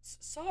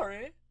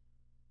 Sorry.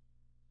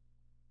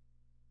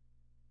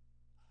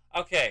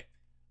 Okay,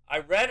 I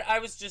read I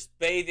was just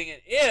bathing in...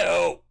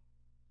 Ew!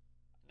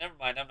 Never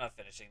mind, I'm not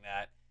finishing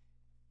that.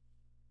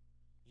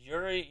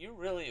 Yuri, you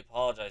really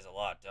apologize a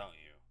lot, don't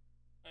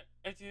you?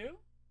 I do?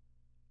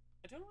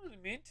 I don't really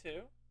mean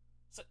to.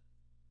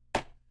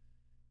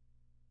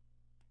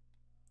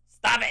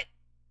 Stop it!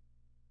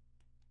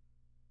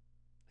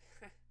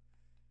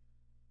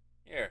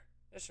 Here,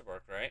 this should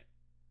work, right?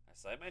 I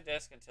slide my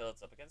desk until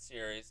it's up against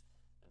Yuri's,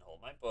 and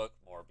hold my book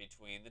more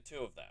between the two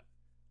of them.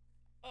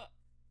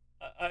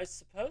 I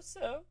suppose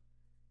so.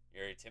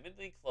 Yuri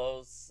timidly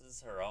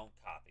closes her own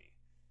copy.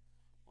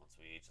 Once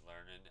we each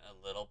lean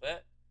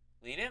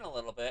in a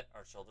little bit,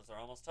 our shoulders are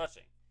almost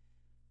touching.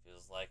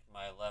 Feels like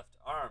my left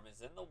arm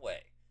is in the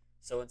way,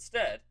 so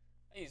instead,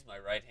 I use my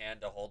right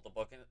hand to hold the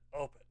book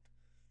open.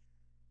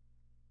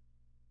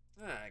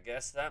 I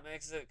guess that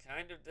makes it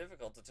kind of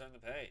difficult to turn the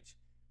page.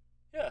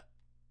 Yeah.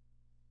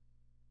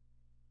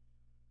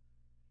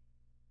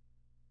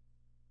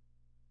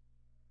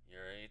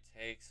 Yuri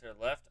takes her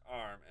left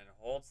arm and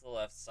holds the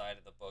left side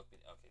of the book.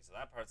 Okay, so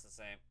that part's the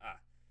same. I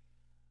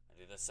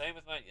do the same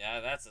with my...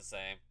 Yeah, that's the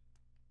same.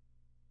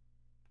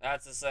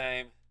 That's the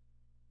same.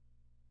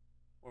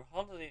 We're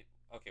holding...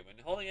 Okay, when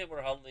holding it,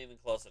 we're holding even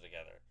closer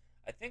together.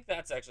 I think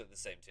that's actually the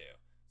same, too.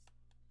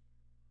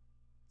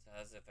 It's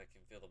as if I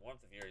can feel the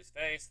warmth of Yuri's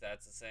face.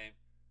 That's the same.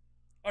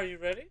 Are you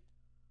ready?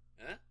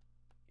 Huh?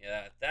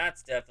 Yeah,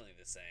 that's definitely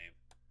the same.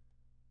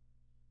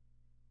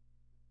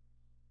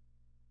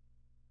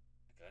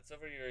 I glance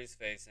over Yuri's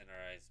face and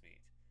our eyes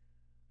meet.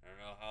 I don't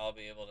know how I'll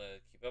be able to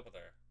keep up with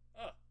her.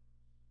 Oh.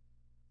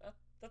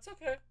 That's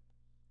okay.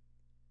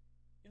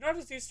 You're not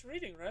as used to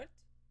reading, right?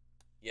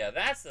 Yeah,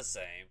 that's the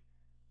same.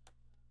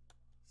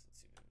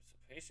 Since you've been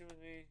so patient with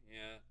me,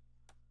 yeah,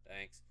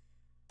 thanks.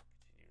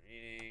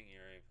 Continue reading,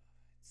 Yuri.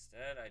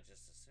 Instead, I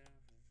just assume...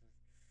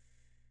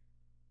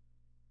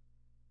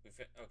 We've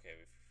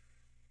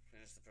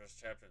finished the first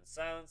chapter in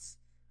silence.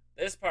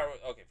 This part,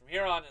 okay, from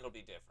here on it'll be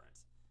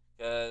different.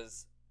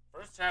 Because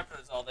first chapter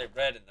is all they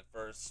read in the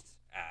first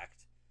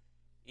act.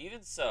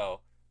 Even so,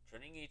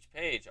 turning each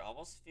page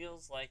almost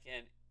feels like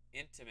an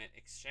intimate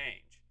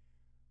exchange.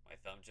 My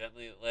thumb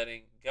gently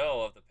letting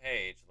go of the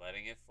page,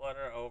 letting it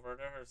flutter over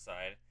to her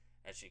side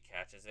as she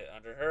catches it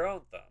under her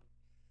own thumb.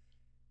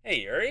 Hey,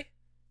 Yuri.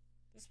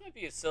 This might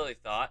be a silly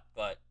thought,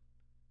 but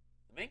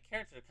the main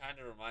character kind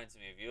of reminds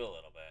me of you a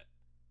little bit.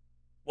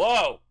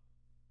 Whoa!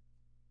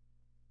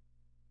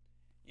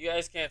 You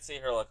guys can't see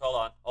her. Look, hold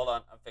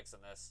on. I'm fixing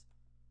this.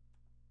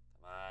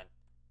 Come on.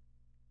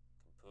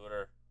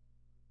 Computer.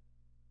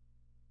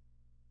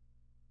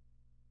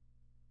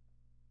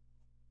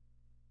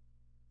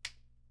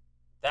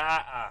 It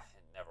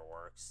never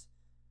works.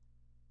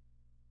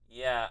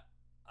 Yeah,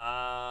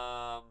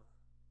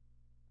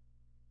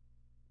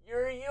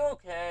 Yuri, you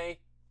okay?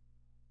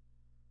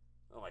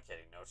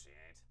 No, she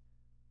ain't.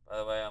 By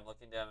the way, I'm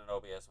looking down at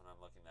OBS when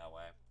I'm looking that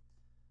way.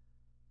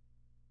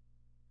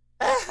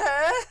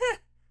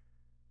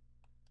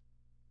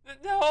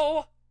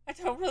 No, I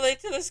don't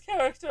relate to this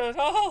character at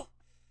all.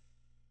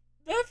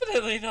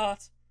 Definitely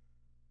not.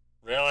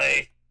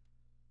 Really?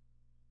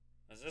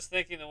 I was just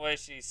thinking the way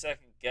she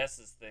second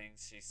guesses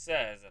things she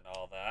says and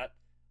all that.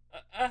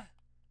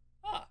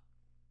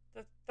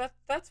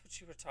 That's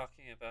what you were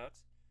talking about.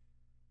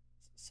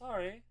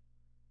 Sorry.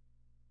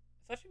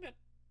 I thought you meant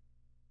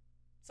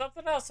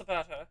something else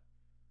about her.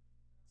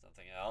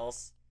 Something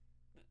else?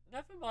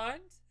 Never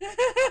mind.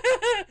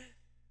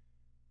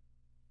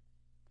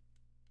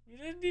 We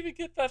didn't even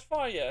get that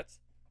far yet.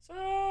 So,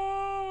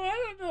 I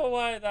don't know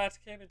why that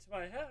came into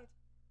my head.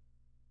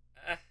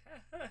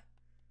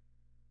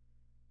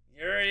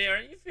 Yuri,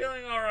 are you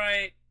feeling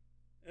alright?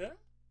 Yeah?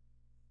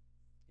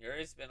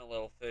 Yuri's been a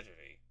little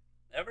fidgety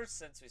ever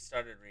since we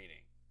started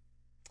reading.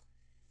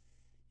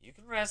 You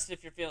can rest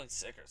if you're feeling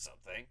sick or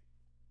something.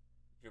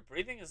 Your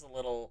breathing is a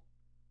little...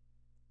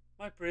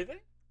 My breathing?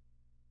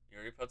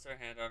 Yuri puts her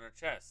hand on her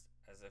chest,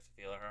 as if to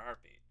feel her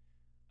heartbeat.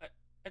 I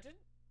didn't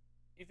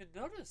even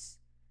notice.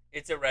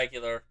 It's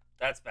irregular.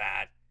 That's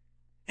bad.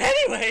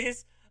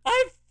 Anyways,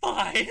 I'm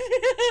fine.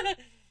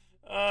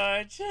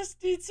 I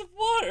just need some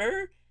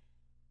water.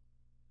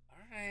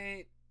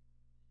 Alright.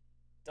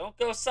 Don't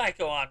go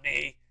psycho on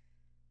me.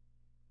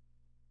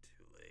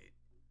 Too late.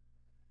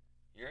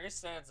 Yuri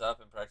stands up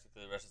and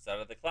practically rushes out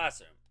of the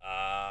classroom.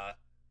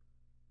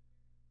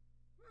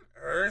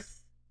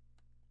 Earth?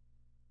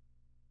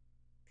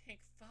 Pink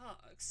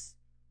Fox.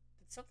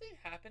 Did something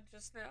happen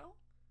just now?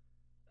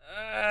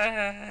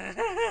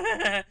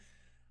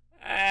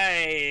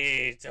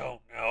 I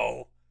don't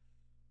know.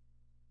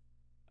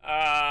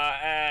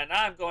 And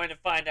I'm going to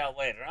find out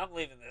later. I'm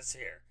leaving this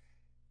here.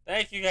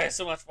 Thank you guys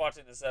so much for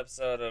watching this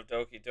episode of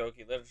Doki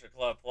Doki Literature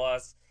Club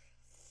Plus.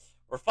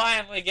 We're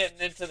finally getting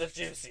into the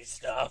juicy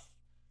stuff.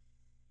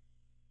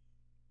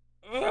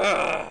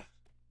 Ugh.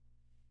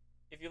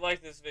 If you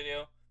like this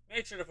video,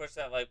 make sure to push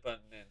that like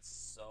button in.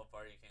 So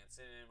far you can't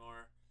see it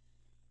anymore.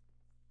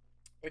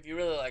 If you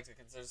really like it,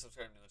 consider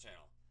subscribing to the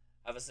channel.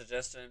 Have a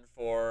suggestion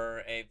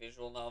for a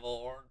visual novel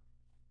or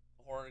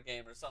horror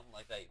game or something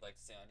like that you'd like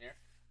to see on here,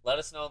 let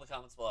us know in the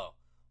comments below.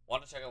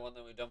 Want to check out one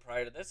that we've done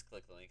prior to this?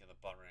 Click the link in the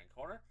bottom right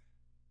corner.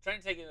 Try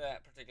and take you to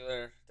that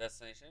particular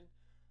destination.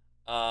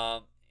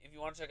 If you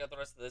want to check out the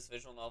rest of this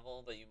visual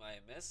novel that you might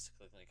have missed,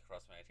 click the link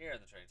across right here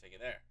and the train will take you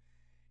there.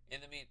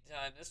 In the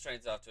meantime, this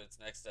train's off to its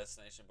next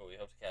destination, but we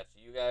hope to catch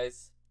you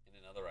guys in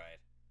another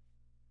ride.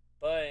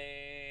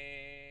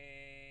 Bye!